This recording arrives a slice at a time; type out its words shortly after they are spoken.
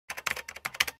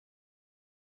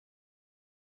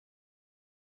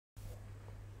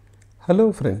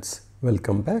Hello friends,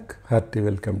 welcome back. Hearty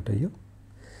welcome to you.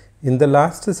 In the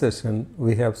last session,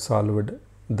 we have solved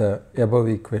the above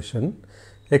equation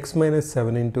x minus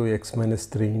 7 into x minus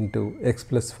 3 into x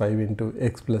plus 5 into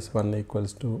x plus 1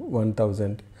 equals to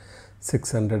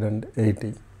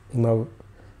 1680. Now,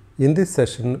 in this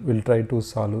session, we'll try to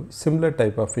solve similar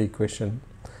type of equation.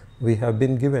 We have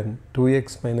been given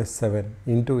 2x minus 7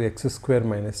 into x square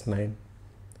minus 9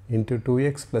 into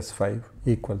 2x plus 5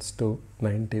 equals to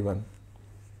 91.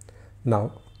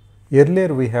 Now,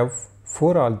 earlier we have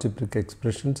 4 algebraic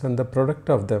expressions and the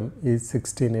product of them is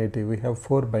 1680. We have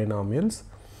 4 binomials,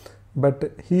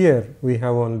 but here we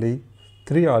have only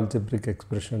 3 algebraic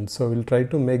expressions. So, we will try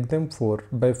to make them 4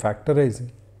 by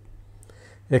factorizing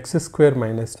x square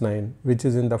minus 9, which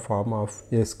is in the form of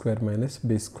a square minus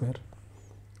b square.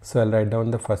 So, I will write down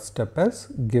the first step as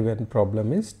given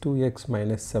problem is 2x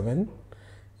minus 7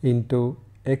 into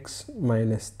x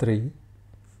minus 3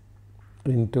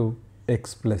 into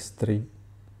x plus 3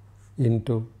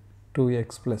 into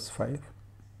 2x plus 5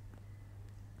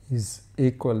 is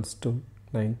equals to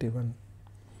 91.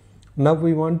 Now,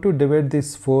 we want to divide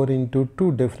this 4 into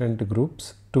 2 different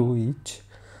groups, 2 each.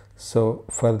 So,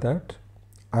 for that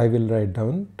I will write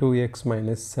down 2x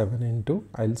minus 7 into,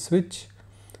 I will switch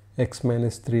x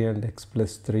minus 3 and x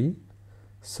plus 3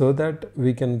 so that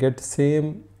we can get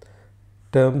same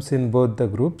terms in both the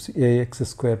groups, ax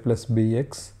square plus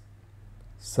bx.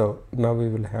 So, now we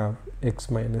will have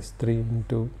x minus 3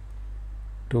 into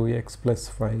 2x plus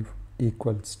 5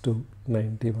 equals to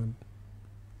 91.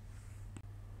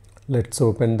 Let's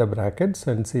open the brackets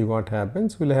and see what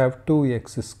happens. We will have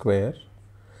 2x square,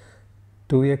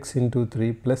 2x into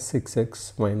 3 plus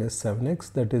 6x minus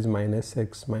 7x, that is minus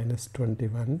x minus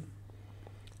 21,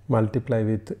 multiply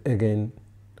with again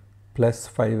plus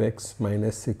 5x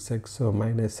minus 6x, so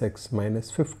minus x minus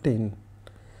 15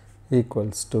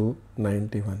 equals to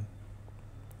 91.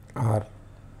 Or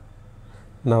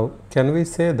now can we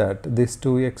say that this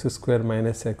 2x square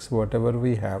minus x, whatever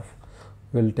we have,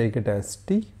 we'll take it as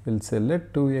t. We'll say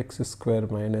let 2x square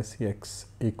minus x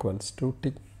equals to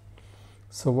t.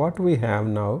 So what we have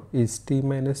now is t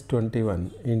minus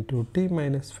 21 into t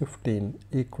minus 15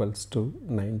 equals to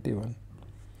 91.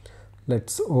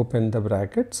 Let's open the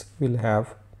brackets. We'll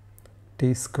have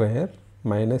t square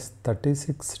minus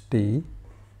 36t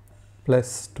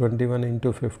plus 21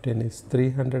 into 15 is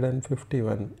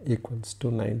 351 equals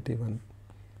to 91.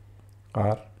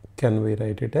 Or can we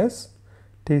write it as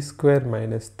t square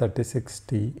minus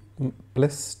 36t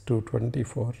plus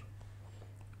 224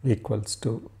 equals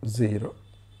to 0.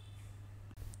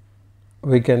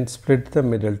 We can split the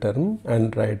middle term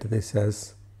and write this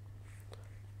as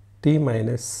t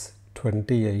minus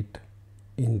 28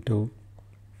 into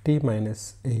t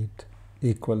minus 8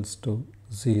 equals to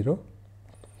 0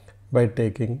 by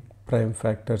taking prime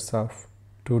factors of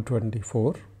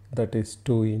 224, that is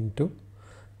 2 into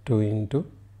 2 into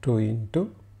 2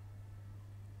 into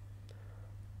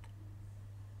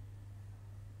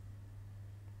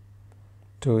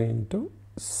 2 into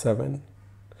 7.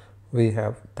 We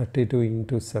have 32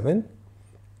 into 7.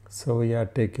 So, we are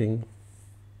taking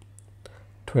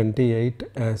 28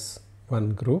 as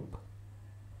one group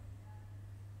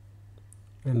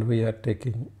and we are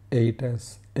taking 8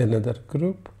 as another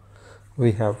group.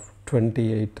 We have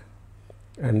 28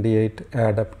 and 8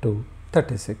 add up to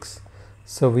 36.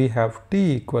 So, we have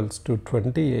t equals to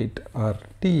 28 or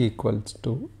t equals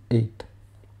to 8.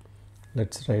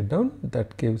 Let's write down,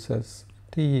 that gives us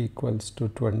t equals to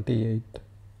 28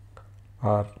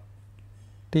 or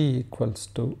t equals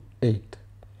to 8.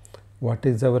 What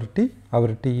is our t?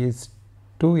 Our t is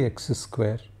 2x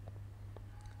square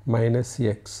minus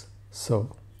x.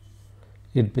 So,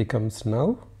 it becomes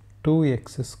now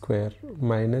 2x square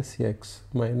minus x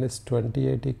minus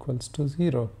 28 equals to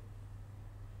 0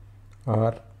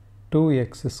 or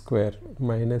 2x square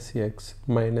minus x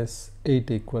minus 8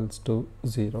 equals to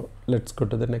 0. Let's go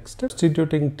to the next step.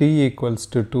 Substituting t equals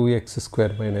to 2x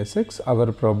square minus x,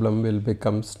 our problem will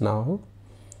becomes now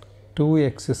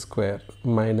 2x square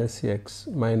minus x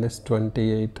minus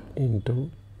 28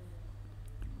 into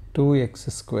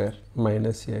 2x square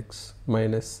minus x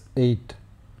minus 8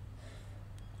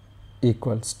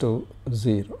 equals to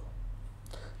 0.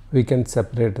 We can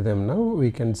separate them now.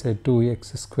 We can say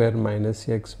 2x square minus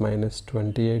x minus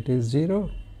 28 is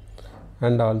 0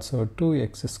 and also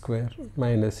 2x square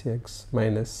minus x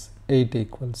minus 8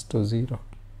 equals to 0.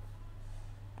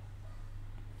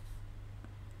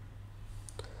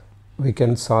 We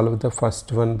can solve the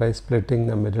first one by splitting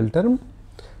the middle term.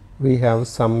 We have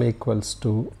sum equals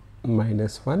to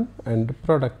minus 1 and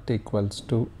product equals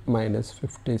to minus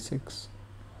 56.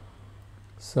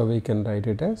 So, we can write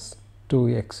it as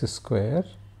 2x square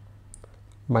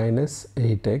minus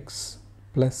 8x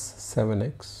plus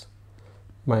 7x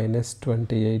minus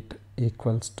 28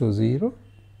 equals to 0,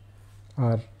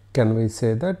 or can we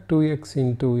say that 2x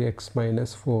into x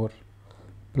minus 4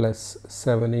 plus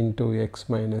 7 into x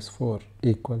minus 4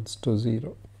 equals to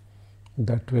 0.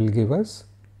 That will give us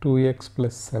 2x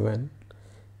plus 7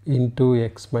 into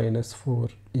x minus 4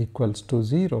 equals to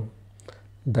 0.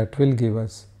 That will give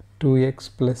us 2x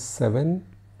plus 7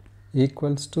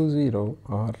 equals to 0,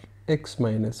 or x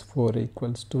minus 4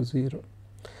 equals to 0.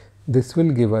 This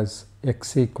will give us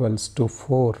x equals to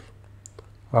 4,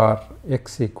 or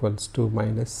x equals to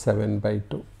minus 7 by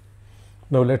 2.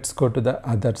 Now let's go to the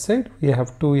other side. We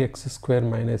have 2x square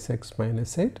minus x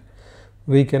minus 8.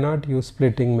 We cannot use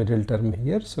splitting middle term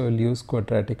here, so we'll use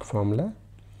quadratic formula.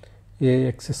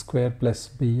 Ax square plus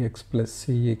bx plus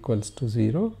c equals to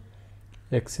 0.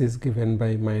 X is given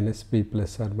by minus b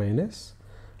plus or minus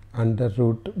under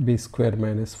root b square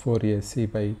minus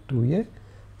 4ac by 2a.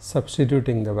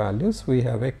 Substituting the values, we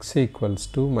have x equals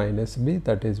to minus b,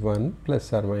 that is 1,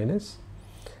 plus or minus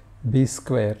b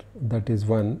square, that is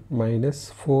 1,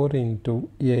 minus 4 into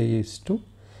a is 2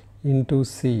 into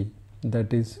c,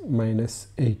 that is minus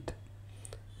 8,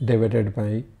 divided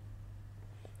by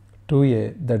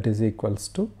 2a, that is equals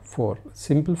to 4.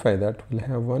 Simplify that, we will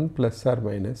have 1 plus or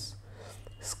minus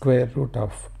square root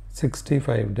of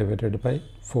 65 divided by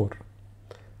 4.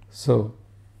 So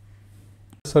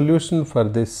the solution for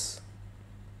this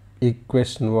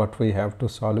equation what we have to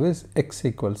solve is x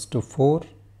equals to 4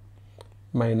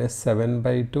 minus 7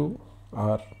 by 2,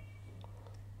 or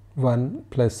 1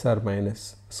 plus or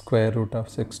minus square root of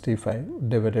 65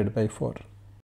 divided by 4.